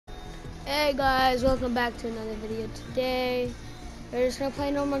Hey guys, welcome back to another video. Today, we're just gonna play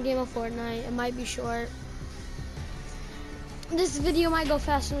a normal game of Fortnite. It might be short. This video might go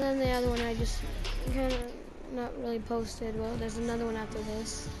faster than the other one I just kind of not really posted. Well, there's another one after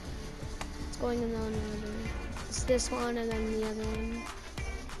this. It's going in the order. It's this one and then the other one.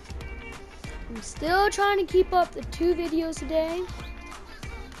 I'm still trying to keep up the 2 videos a day.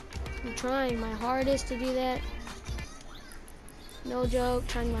 I'm trying my hardest to do that. No joke,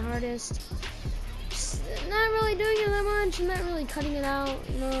 trying my hardest. Just not really doing it that much. I'm not really cutting it out,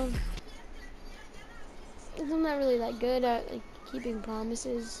 you know. I'm not really that good at like keeping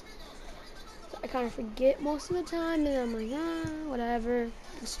promises. So I kind of forget most of the time, and I'm like, whatever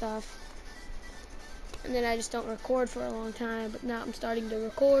and stuff. And then I just don't record for a long time. But now I'm starting to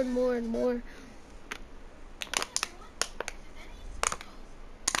record more and more.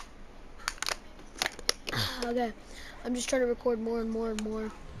 Okay, I'm just trying to record more and more and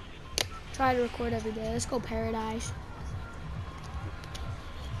more. Try to record every day. Let's go Paradise.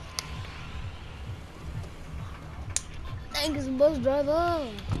 Thanks, bus driver.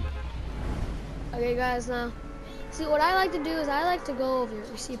 Okay, guys, now, see, what I like to do is I like to go over here.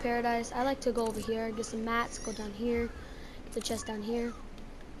 You see Paradise? I like to go over here, get some mats, go down here, get the chest down here.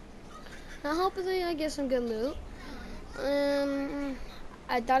 Now, hopefully, I get some good loot.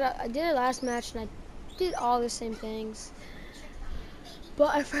 I did it last match, and I did all the same things.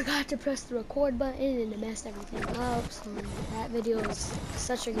 But I forgot to press the record button, and it messed everything up. So that video was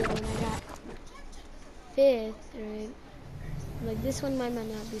such a good one. I got 5th, right? Like, this one might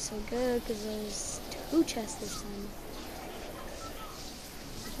not be so good because there's 2 chests this time.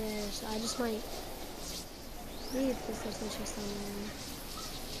 There, so I just might leave because there's no chest down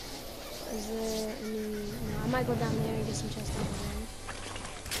there. Is there any? No, I might go down there and get some chests down there.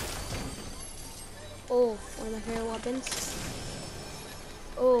 Oh, one of my favorite weapons.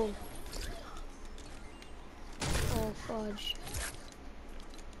 Oh. Oh, fudge.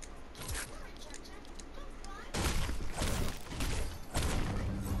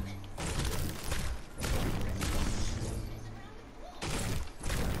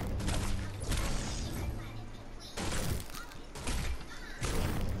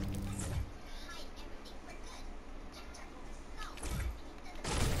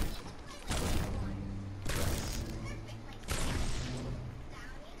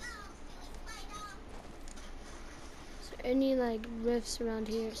 Any like rifts around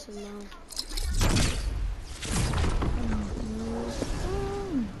here? So no.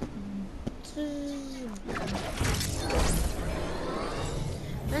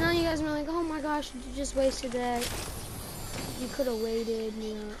 I know you guys are like, oh my gosh, you just wasted that. You could have waited,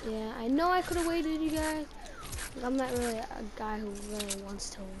 you know. Yeah, I know I could have waited, you guys. I'm not really a guy who really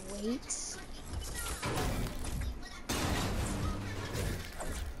wants to wait.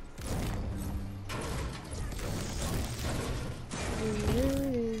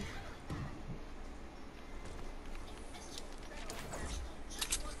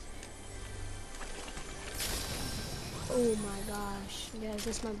 Oh my gosh, guys,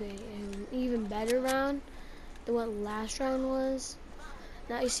 this might be an even better round than what last round was.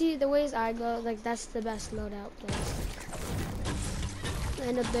 Now you see the ways I go, like that's the best loadout place.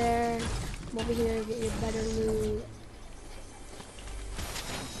 End up there, come over here, get your better loot.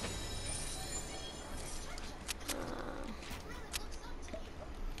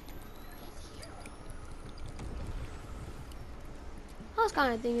 I was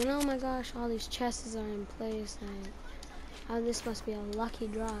kind of thinking, oh my gosh, all these chests are in place, and this must be a lucky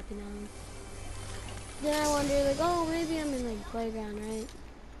drop, you know. Then I wonder, like, oh, maybe I'm in like playground, right?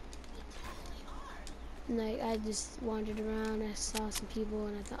 And like I just wandered around, I saw some people,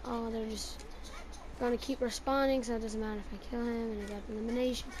 and I thought, oh, they're just gonna keep respawning, so it doesn't matter if I kill him, and I got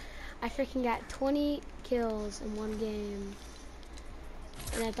elimination. I freaking got 20 kills in one game,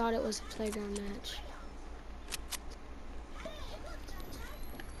 and I thought it was a playground match.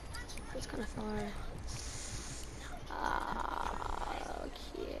 It's kind of far.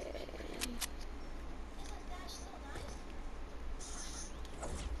 Okay.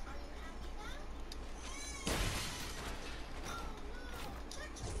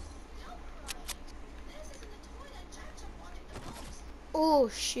 Oh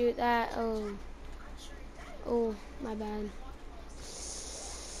shoot, that, oh, my bad.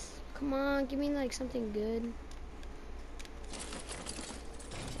 Come on, give me like something good.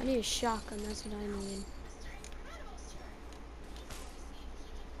 I need a shotgun, that's what I need.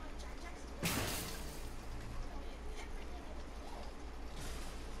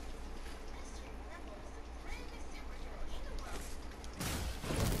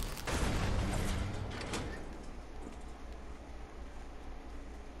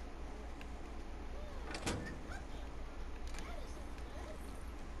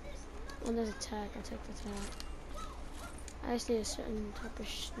 Oh, there's attack. I take the attack. I just need a certain type of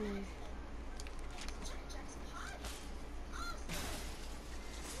snake.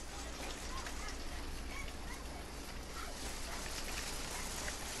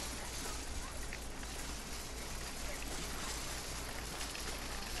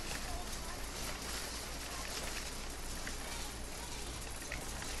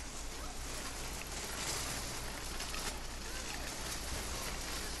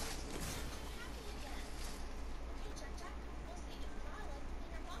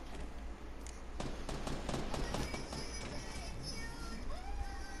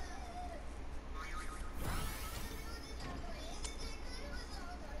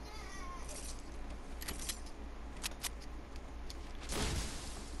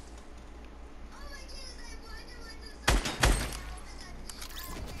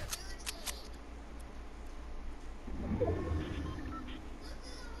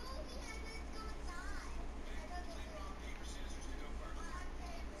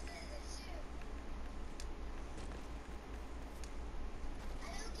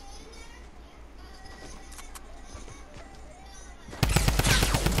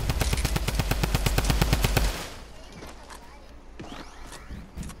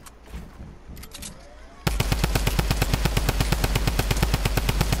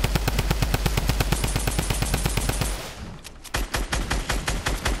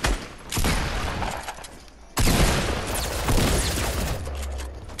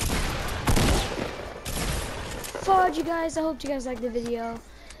 You guys, I hope you guys liked the video.